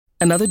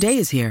Another day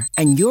is here,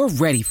 and you're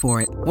ready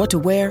for it. What to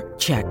wear?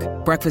 Check.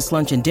 Breakfast,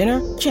 lunch, and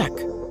dinner? Check.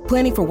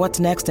 Planning for what's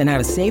next and how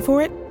to save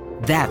for it?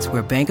 That's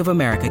where Bank of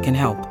America can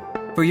help.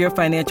 For your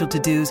financial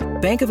to-dos,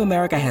 Bank of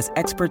America has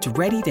experts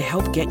ready to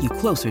help get you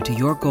closer to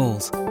your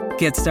goals.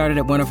 Get started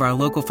at one of our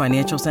local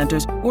financial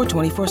centers or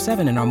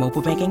 24/7 in our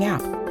mobile banking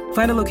app.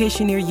 Find a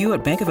location near you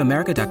at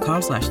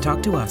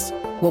bankofamerica.com/talktous.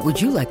 What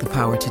would you like the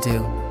power to do?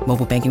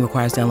 Mobile banking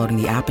requires downloading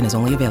the app and is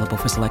only available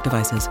for select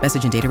devices.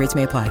 Message and data rates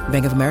may apply.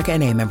 Bank of America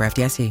N.A., member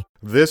FDIC.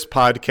 This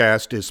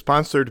podcast is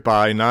sponsored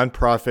by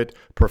nonprofit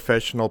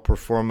Professional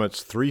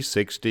Performance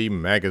 360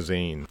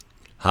 magazine.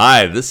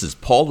 Hi, this is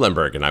Paul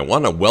Lemberg, and I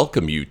want to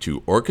welcome you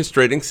to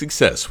Orchestrating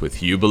Success with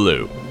Hugh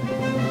Ballou.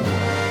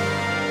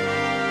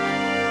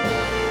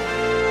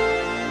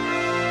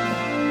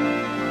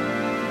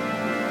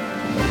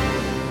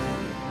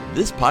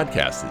 This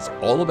podcast is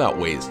all about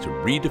ways to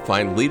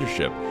redefine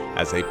leadership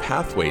as a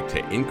pathway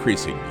to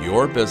increasing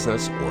your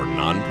business or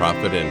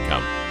nonprofit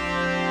income.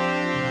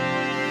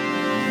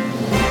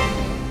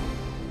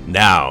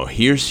 Now,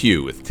 here's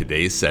Hugh with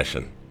today's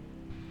session.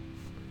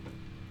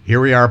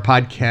 Here we are,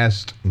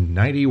 podcast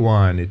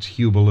 91. It's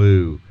Hugh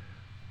Ballou.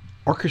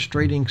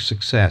 Orchestrating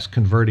success,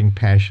 converting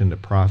passion to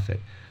profit.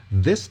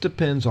 This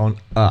depends on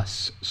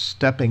us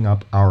stepping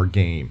up our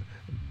game,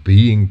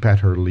 being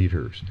better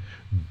leaders,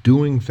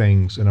 doing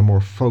things in a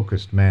more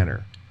focused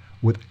manner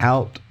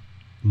without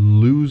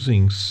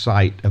losing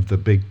sight of the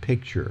big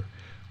picture,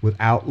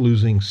 without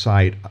losing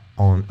sight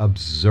on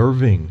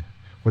observing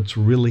what's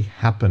really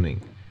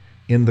happening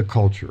in the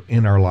culture,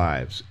 in our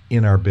lives,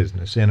 in our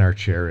business, in our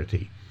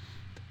charity.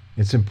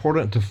 It's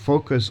important to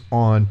focus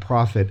on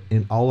profit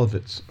in all of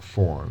its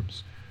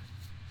forms.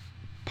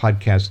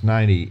 Podcast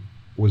 90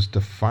 was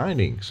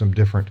defining some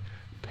different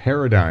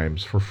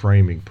paradigms for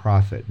framing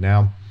profit.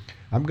 Now,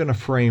 I'm going to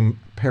frame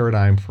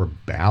paradigm for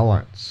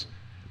balance.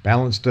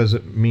 Balance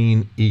doesn't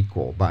mean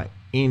equal by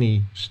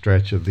any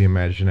stretch of the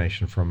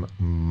imagination from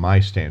my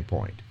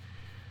standpoint.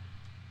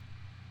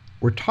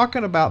 We're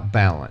talking about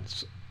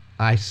balance.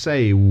 I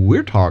say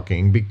we're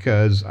talking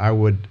because I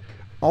would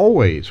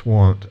always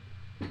want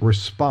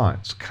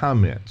response,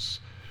 comments,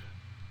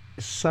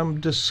 some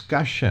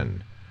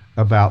discussion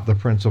about the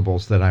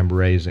principles that I'm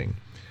raising.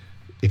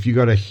 If you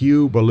go to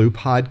Hugh Ballou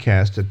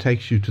Podcast, it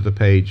takes you to the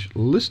page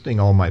listing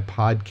all my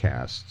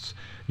podcasts.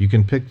 You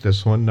can pick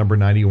this one, number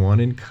 91,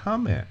 and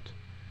comment.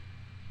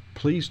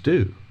 Please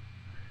do.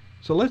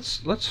 So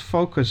let's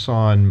focus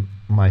on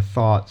my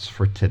thoughts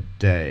for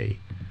today.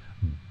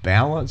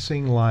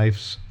 Balancing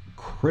life's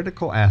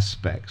critical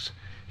aspects.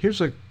 Here's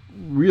a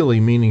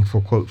really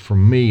meaningful quote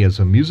from me as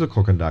a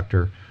musical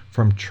conductor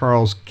from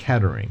Charles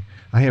Kettering.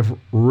 I have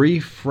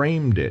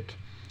reframed it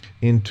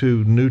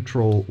into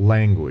neutral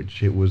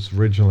language. It was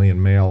originally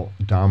in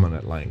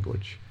male-dominant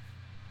language.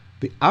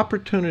 The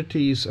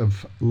opportunities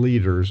of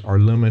leaders are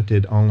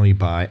limited only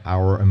by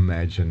our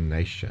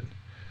imagination.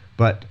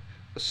 But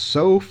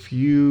so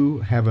few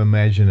have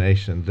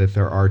imagination that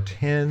there are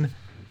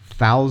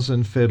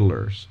 10,000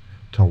 fiddlers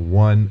to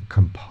one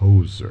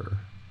composer.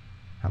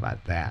 How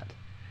about that?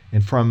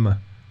 And from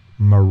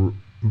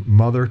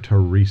Mother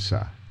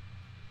Teresa,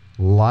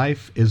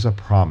 life is a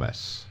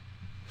promise.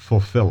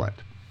 Fulfill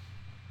it.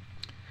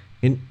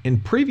 In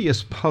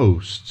previous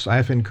posts, I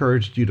have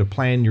encouraged you to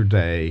plan your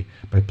day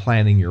by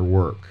planning your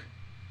work.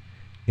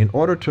 In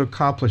order to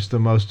accomplish the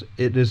most,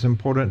 it is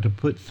important to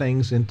put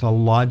things into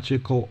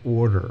logical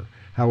order.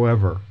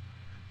 However,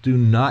 do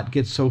not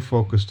get so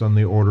focused on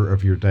the order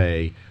of your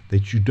day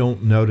that you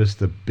don't notice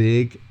the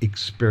big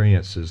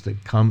experiences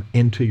that come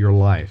into your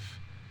life.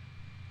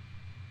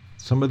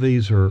 Some of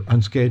these are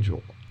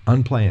unscheduled,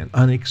 unplanned,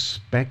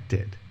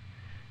 unexpected.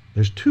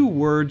 There's two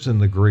words in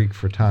the Greek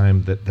for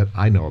time that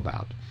I know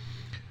about.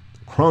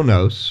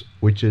 Chronos,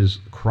 which is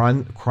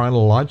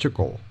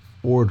chronological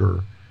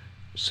order,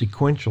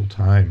 sequential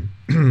time,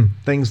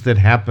 things that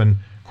happen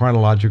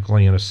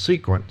chronologically in a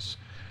sequence.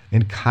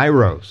 And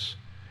kairos,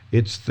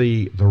 it's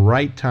the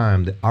right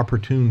time, the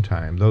opportune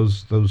time,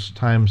 those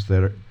times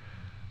that are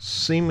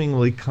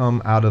seemingly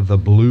come out of the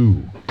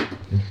blue.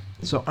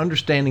 So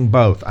understanding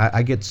both,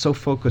 I get so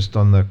focused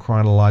on the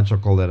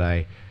chronological that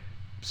I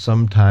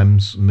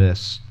sometimes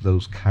miss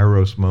those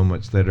kairos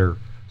moments that are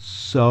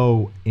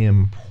so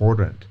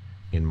important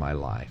in my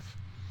life.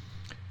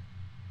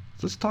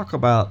 Let's talk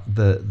about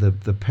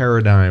the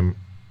paradigm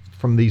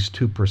from these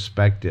two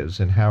perspectives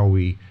and how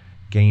we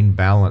gain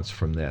balance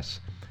from this.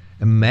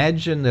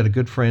 Imagine that a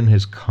good friend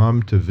has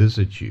come to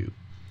visit you.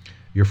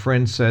 Your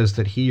friend says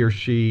that he or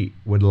she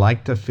would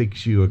like to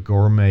fix you a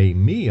gourmet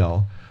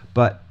meal,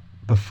 but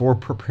before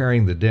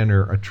preparing the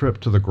dinner, a trip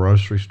to the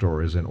grocery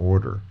store is in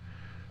order.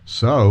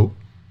 So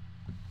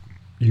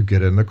you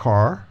get in the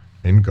car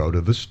and go to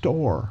the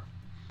store.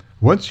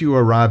 Once you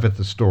arrive at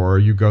the store,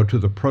 you go to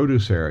the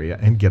produce area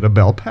and get a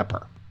bell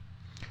pepper.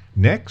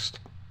 Next,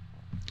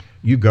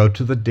 you go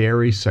to the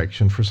dairy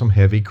section for some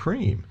heavy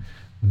cream.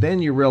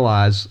 Then you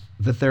realize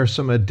that there are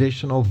some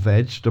additional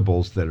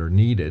vegetables that are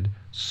needed,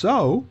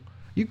 so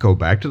you go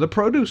back to the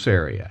produce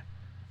area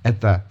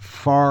at the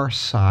far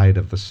side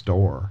of the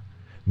store.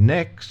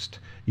 Next,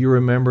 you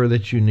remember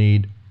that you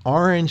need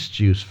orange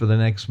juice for the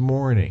next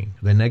morning.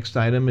 The next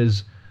item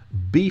is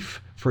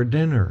beef for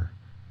dinner.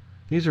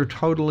 These are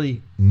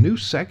totally new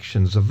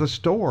sections of the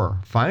store.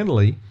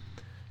 Finally,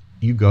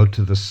 you go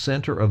to the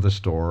center of the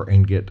store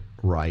and get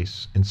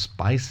rice and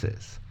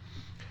spices.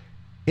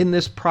 In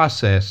this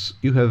process,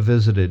 you have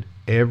visited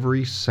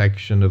every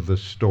section of the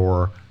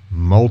store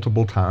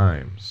multiple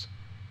times.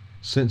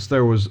 Since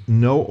there was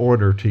no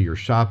order to your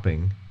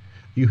shopping,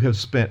 you have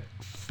spent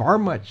far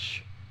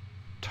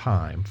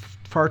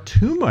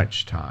too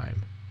much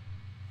time,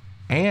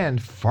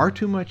 and far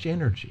too much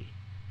energy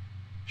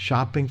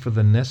shopping for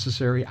the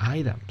necessary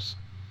items.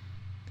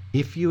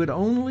 If you had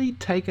only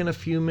taken a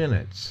few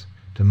minutes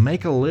to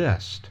make a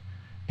list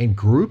and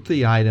group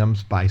the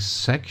items by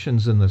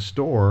sections in the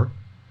store,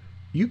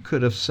 you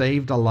could have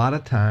saved a lot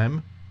of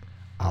time,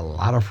 a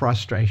lot of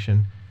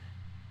frustration,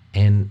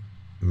 and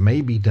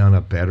maybe done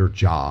a better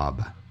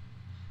job.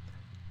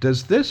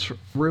 Does this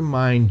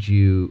remind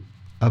you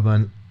of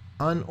an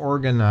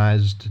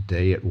unorganized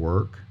day at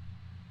work?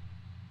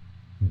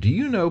 Do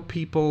you know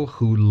people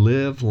who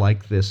live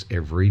like this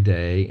every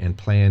day and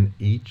plan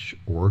each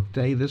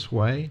workday this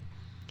way?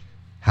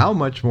 How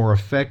much more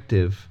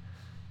effective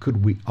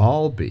could we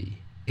all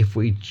be if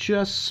we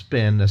just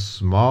spend a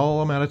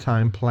small amount of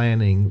time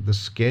planning the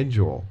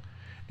schedule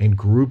and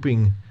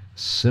grouping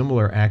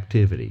similar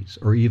activities,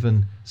 or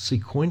even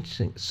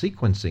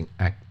sequencing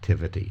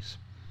activities?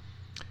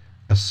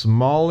 A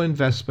small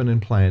investment in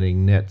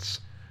planning nets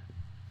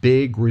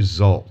big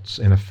results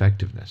in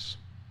effectiveness.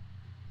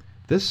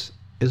 This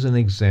is an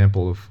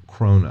example of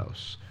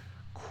Chronos,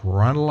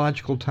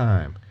 chronological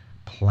time,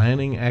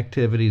 planning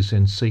activities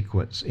in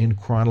sequence in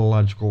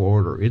chronological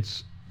order.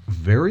 It's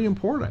very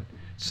important.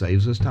 It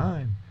saves us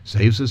time,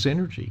 saves us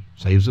energy,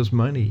 saves us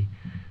money,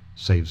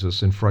 saves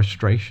us in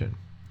frustration.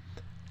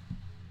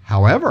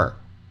 However,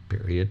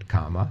 period,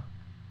 comma, ...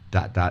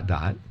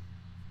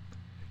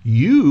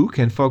 you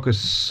can focus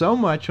so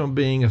much on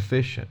being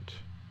efficient.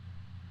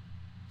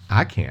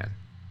 I can,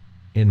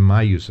 in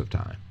my use of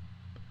time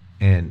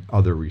and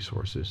other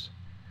resources,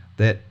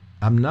 that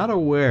I'm not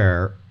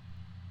aware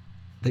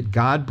that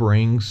God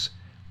brings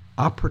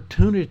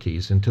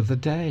opportunities into the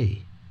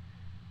day.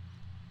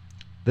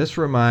 This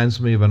reminds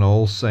me of an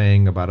old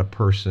saying about a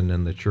person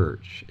in the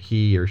church.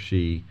 He or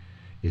she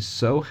is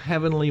so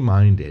heavenly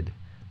minded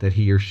that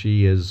he or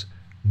she is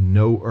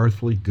no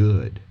earthly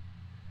good.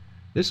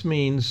 This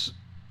means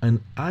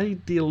an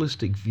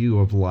idealistic view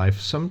of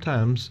life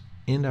sometimes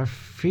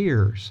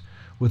interferes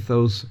with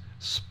those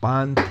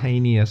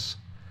spontaneous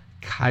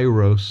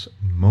kairos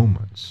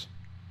moments.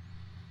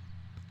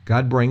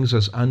 God brings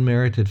us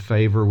unmerited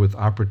favor with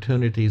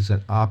opportunities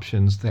and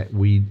options that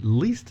we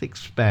least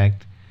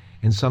expect,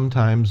 and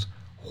sometimes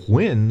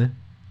when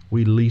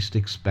we least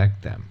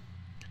expect them.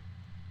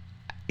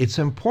 It's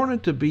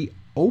important to be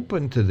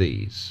open to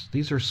these.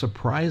 These are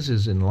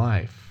surprises in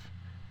life.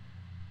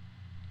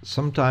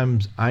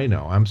 Sometimes I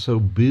know I'm so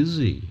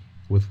busy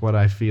with what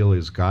I feel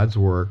is God's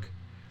work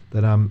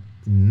that I'm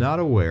not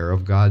aware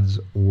of God's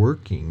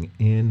working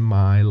in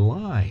my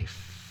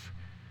life.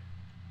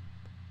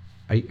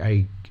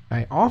 I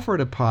offered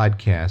a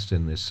podcast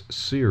in this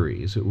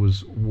series. It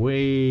was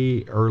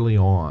way early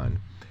on,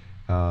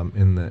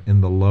 in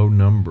the low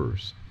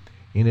numbers,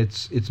 and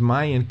it's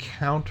my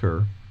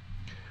encounter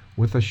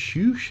with a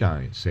shoe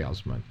shine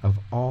salesman of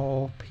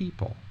all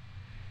people.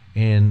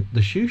 And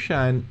the shoe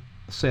shine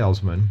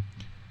salesman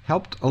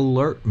helped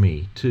alert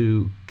me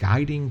to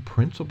guiding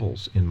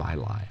principles in my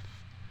life.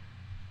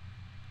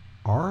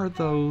 Are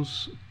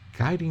those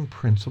guiding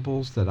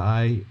principles that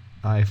I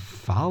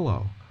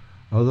follow?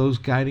 Are those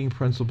guiding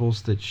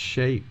principles that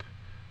shape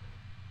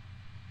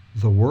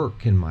the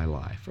work in my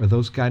life? Are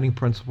those guiding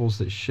principles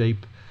that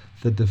shape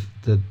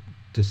the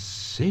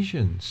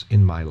decisions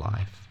in my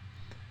life?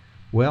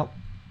 Well,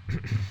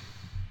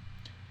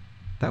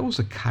 that was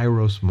a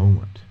kairos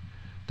moment.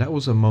 That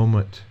was a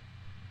moment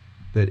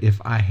that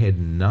if I had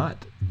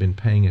not been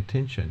paying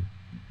attention,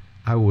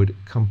 I would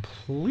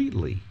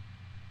completely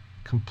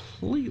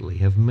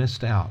have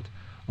missed out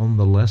on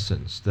the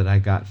lessons that I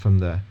got from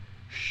the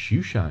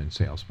shoe shine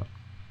salesman.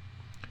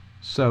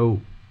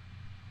 So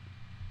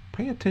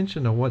pay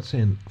attention to what's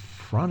in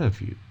front of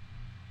you.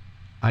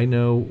 I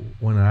know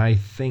when I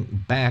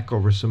think back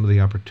over some of the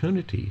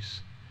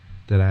opportunities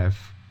that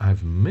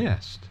I've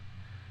missed,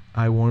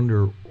 I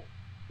wonder,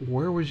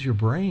 where was your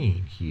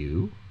brain,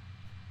 Hugh?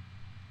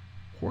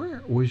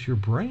 Where was your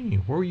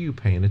brain? Where were you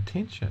paying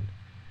attention?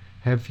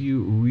 Have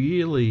you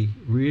really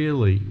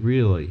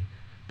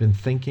been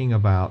thinking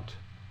about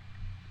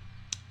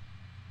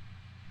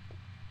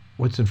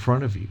what's in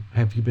front of you?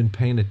 Have you been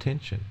paying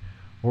attention?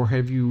 Or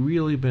have you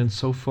really been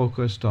so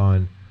focused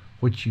on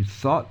what you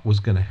thought was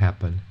going to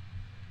happen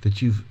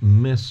that you've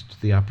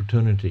missed the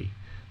opportunity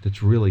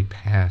that's really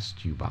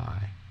passed you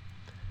by?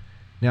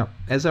 Now,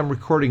 as I'm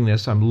recording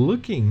this, I'm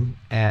looking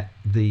at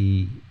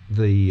the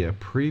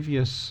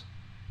previous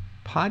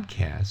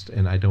podcast,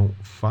 and I don't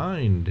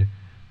find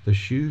the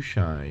shoe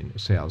shine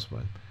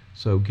salesman.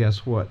 So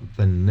guess what?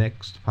 The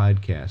next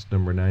podcast,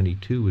 number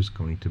 92, is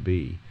going to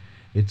be.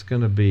 It's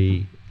going to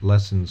be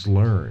lessons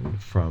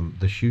learned from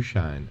the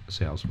shoeshine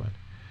salesman.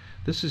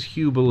 This is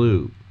Hugh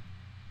Ballou,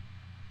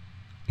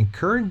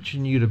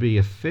 encouraging you to be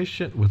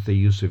efficient with the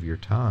use of your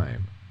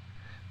time,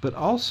 but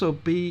also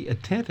be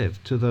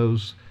attentive to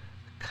those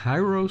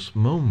kairos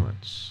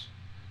moments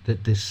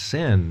that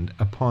descend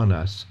upon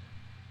us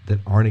that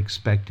aren't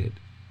expected,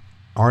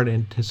 aren't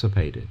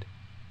anticipated,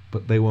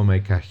 but they will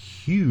make a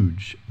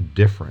huge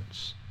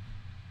difference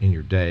in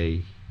your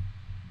day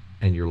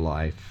and your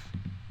life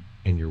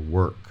and your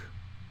work.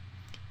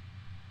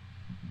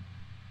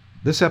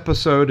 This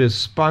episode is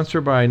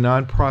sponsored by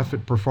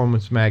Nonprofit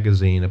Performance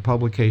Magazine, a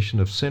publication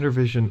of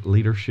CenterVision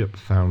Leadership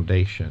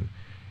Foundation.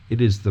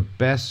 It is the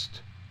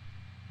best,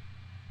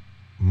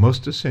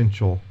 most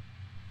essential,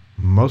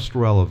 most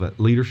relevant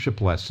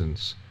leadership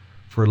lessons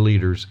for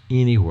leaders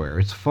anywhere.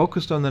 It's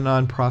focused on the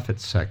nonprofit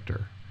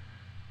sector.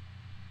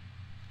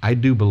 I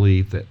do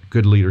believe that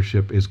good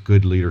leadership is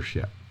good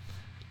leadership.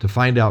 To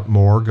find out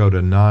more, go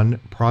to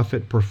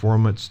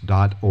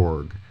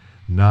nonprofitperformance.org,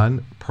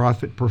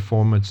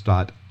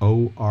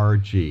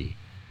 nonprofitperformance.org.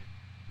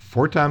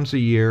 4 times a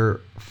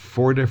year,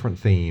 4 different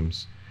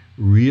themes,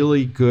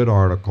 really good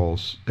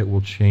articles that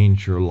will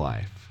change your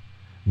life.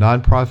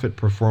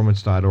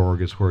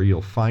 Nonprofitperformance.org is where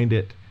you'll find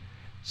it.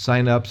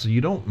 Sign up so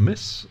you don't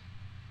miss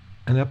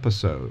an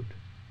episode.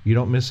 You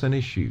don't miss an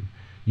issue.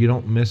 You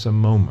don't miss a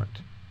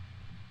moment.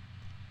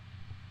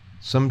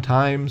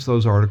 Sometimes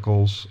those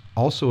articles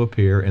also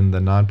appear in the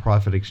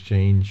Nonprofit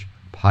Exchange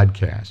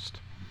podcast.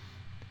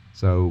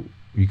 So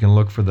you can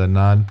look for the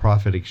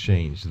Nonprofit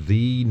Exchange,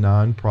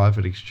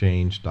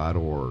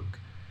 thenonprofitexchange.org.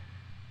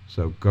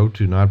 So go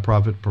to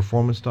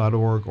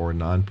nonprofitperformance.org or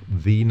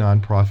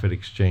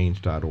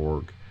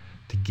thenonprofitexchange.org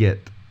to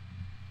get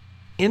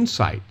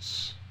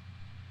insights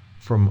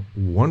from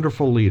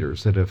wonderful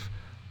leaders that have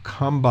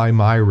come by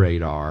my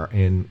radar,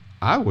 and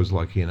I was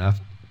lucky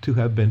enough to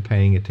have been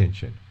paying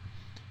attention.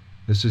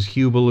 This is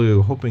Hugh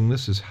Ballou, hoping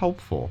this is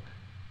helpful.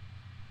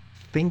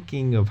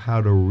 Thinking of how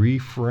to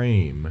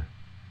reframe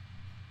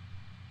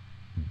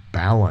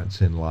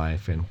balance in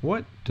life, and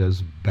what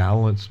does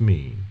balance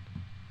mean?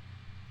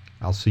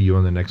 I'll see you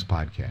on the next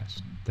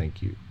podcast.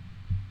 Thank you.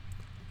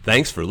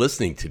 Thanks for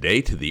listening today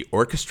to the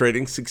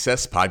Orchestrating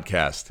Success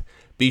podcast.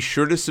 Be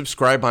sure to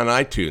subscribe on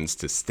iTunes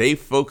to stay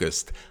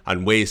focused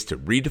on ways to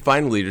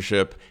redefine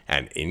leadership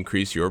and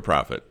increase your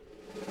profit.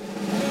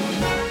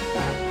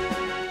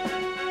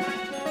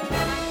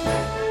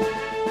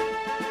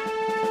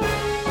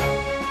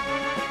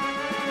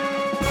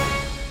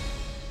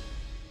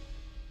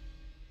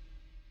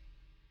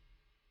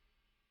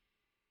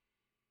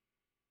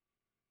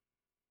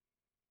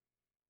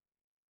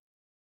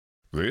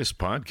 This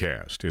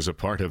podcast is a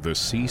part of the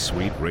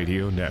C-Suite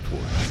Radio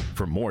Network.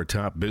 For more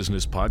top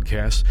business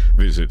podcasts,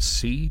 visit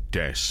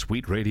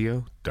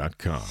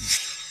c-suiteradio.com.